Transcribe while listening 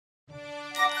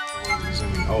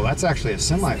Oh, that's actually a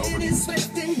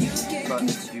semi-overview. But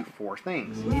it's to do 4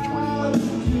 things. Each one.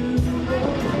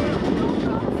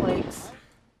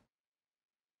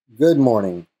 Good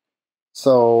morning.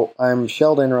 So I'm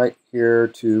shelled in right here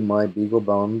to my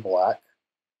BeagleBone Black.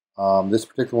 This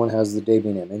particular one has the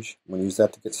Debian image. I'm going to use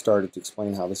that to get started to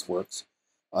explain how this works.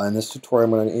 In this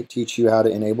tutorial, I'm going to teach you how to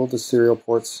enable the serial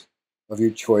ports of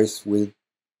your choice with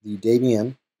the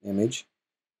Debian image.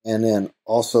 And then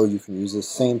also you can use this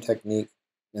same technique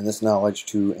and this knowledge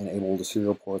to enable the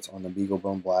serial ports on the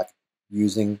BeagleBone Black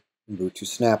using Ubuntu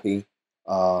Snappy.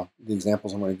 The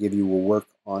examples I'm going to give you will work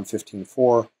on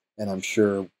 15.4, and I'm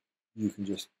sure you can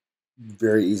just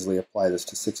very easily apply this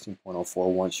to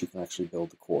 16.04 once you can actually build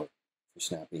the core for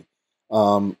Snappy.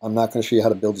 I'm not going to show you how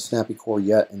to build a Snappy core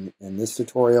yet in this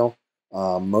tutorial.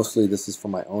 Mostly this is for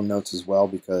my own notes as well,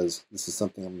 because this is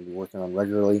something I'm going to be working on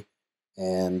regularly,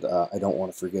 and I don't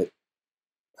want to forget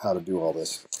how to do all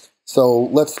this. So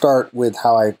let's start with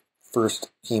how I first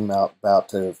came about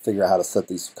to figure out how to set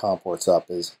these COM ports up.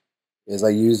 Is I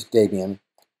used Debian.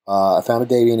 I found a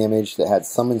Debian image that had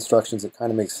some instructions that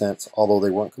kind of make sense, although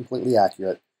they weren't completely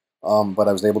accurate, but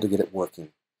I was able to get it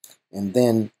working. And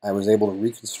then I was able to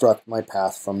reconstruct my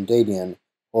path from Debian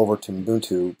over to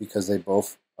Ubuntu, because they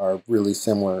both are really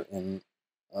similar in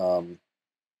how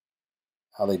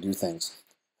they do things.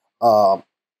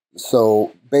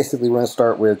 So basically we're going to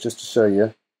start with, just to show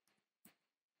you.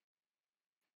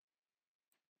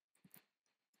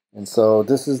 And so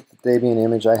this is the Debian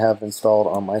image I have installed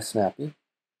on my Snappy.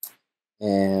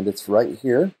 And it's right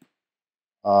here.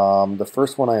 The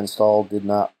first one I installed did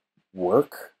not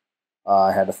work.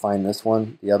 I had to find this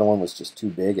one. The other one was just too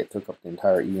big. It took up the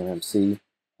entire eMMC.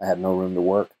 I had no room to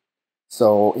work.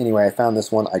 So anyway, I found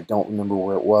this one. I don't remember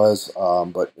where it was,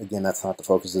 but again, that's not the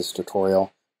focus of this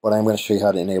tutorial. But I'm going to show you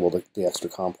how to enable the extra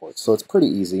COM ports. So it's pretty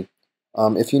easy.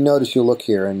 If you notice, you'll look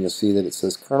here and you'll see that it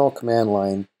says kernel command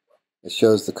line. It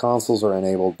shows the consoles are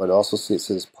enabled, but also see it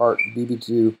says part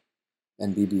BB2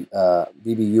 and BB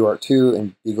uart2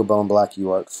 and BeagleBone Black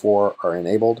uart4 are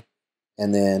enabled.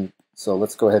 And then, so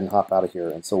let's go ahead and hop out of here.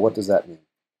 And so what does that mean?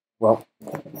 Well,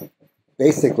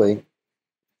 basically,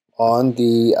 on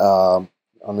the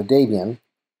Debian,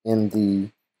 in the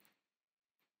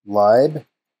lib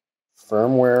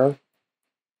firmware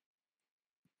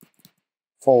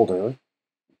folder,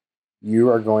 you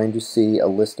are going to see a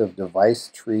list of device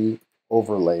tree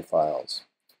overlay files.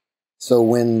 So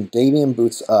when Debian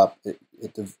boots up,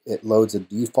 it loads a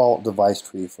default device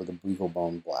tree for the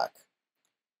BeagleBone Black,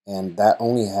 and that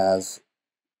only has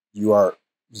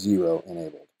uart0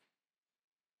 enabled.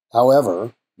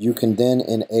 However, you can then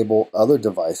enable other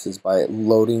devices by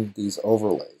loading these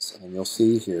overlays, and you'll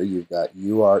see here you've got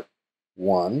uart1,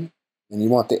 and you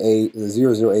want the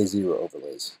 00A0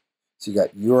 overlays. So you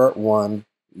got uart1,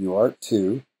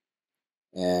 uart2,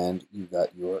 and you've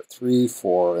got uart3,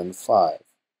 4, and 5.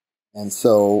 And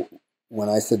so when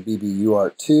I said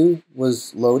BB-uart2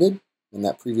 was loaded in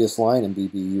that previous line and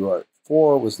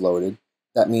BB-uart4 was loaded,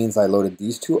 that means I loaded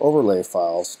these two overlay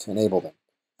files to enable them.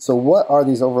 So what are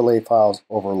these overlay files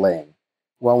overlaying?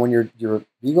 Well, when your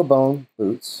BeagleBone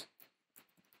boots,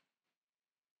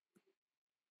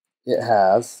 it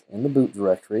has in the boot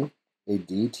directory a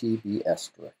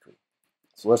dtbs directory.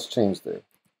 So let's change there.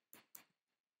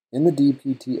 In the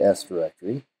dpts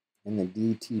directory, in the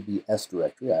dtbs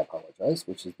directory, I apologize,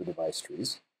 which is the device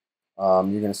trees, you're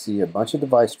going to see a bunch of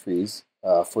device trees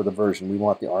for the version. We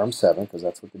want the ARM7 because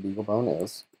that's what the BeagleBone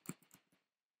is.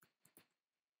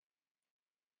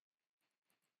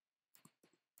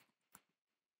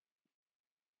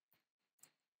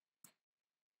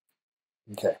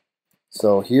 Okay,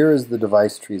 so here is the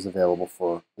device trees available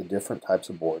for the different types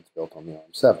of boards built on the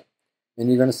ARM7. And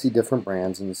you're going to see different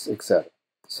brands and etc.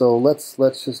 So let's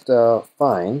just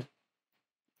find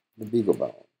the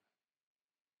BeagleBone.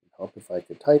 It'd help if I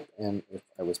could type and if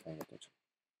I was paying attention.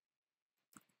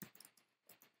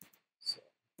 So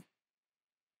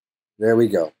there we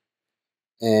go.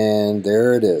 And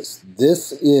there it is.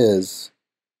 This is,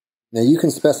 now you can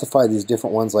specify these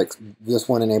different ones, like this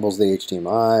one enables the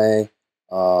HDMI.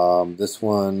 This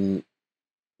one,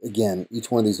 again,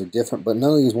 each one of these are different, but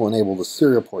none of these will enable the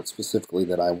serial port specifically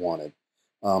that I wanted.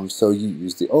 So you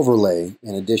use the overlay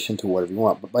in addition to whatever you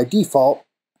want. But by default,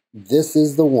 this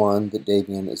is the one that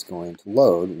Debian is going to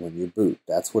load when you boot.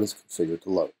 That's what it's configured to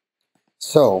load.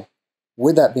 So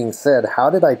with that being said, how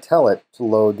did I tell it to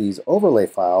load these overlay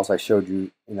files I showed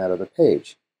you in that other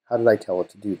page? How did I tell it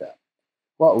to do that?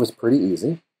 Well, it was pretty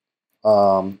easy.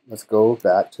 Let's go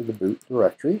back to the boot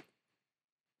directory.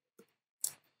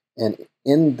 And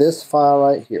in this file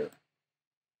right here,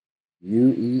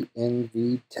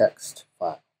 uEnv.txt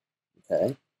file,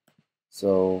 Okay,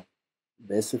 so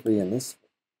basically in this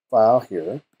file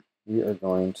here, we are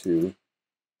going to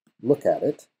look at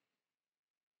it.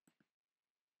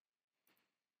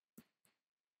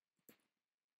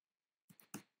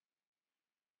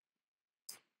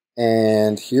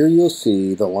 And here you'll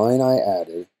see the line I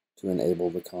added to enable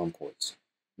the COM ports.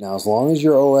 Now, as long as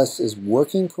your OS is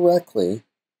working correctly,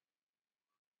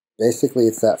 basically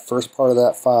it's that first part of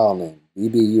that file name,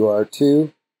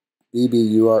 BBUART2,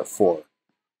 BBUART4.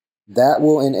 That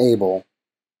will enable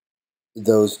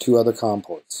those two other COM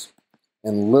ports.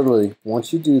 And literally,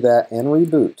 once you do that and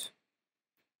reboot,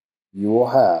 you will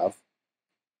have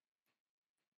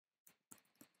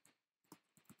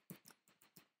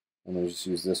I'm going to just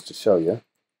use this to show you.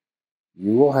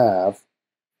 You will have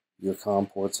your COM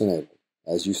ports enabled,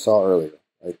 as you saw earlier,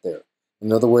 right there.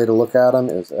 Another way to look at them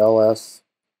is ls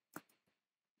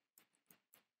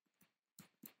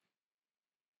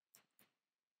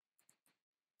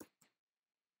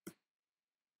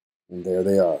and there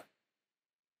they are.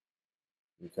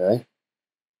 Okay,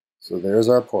 so there's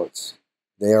our ports.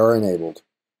 They are enabled.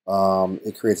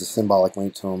 It creates a symbolic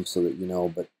link to them so that you know,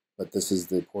 but this is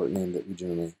the port name that we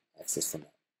generally access them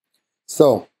at.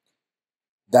 So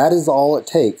that is all it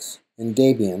takes in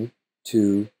Debian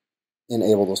to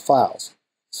enable those files.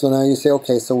 So now you say,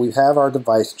 okay, so we have our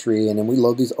device tree and then we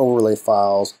load these overlay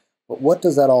files, but what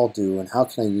does that all do and how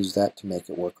can I use that to make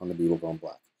it work on the BeagleBone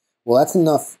Black? Well, that's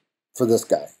enough for this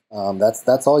guy.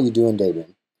 That's all you do in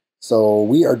Debian. So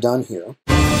we are done here.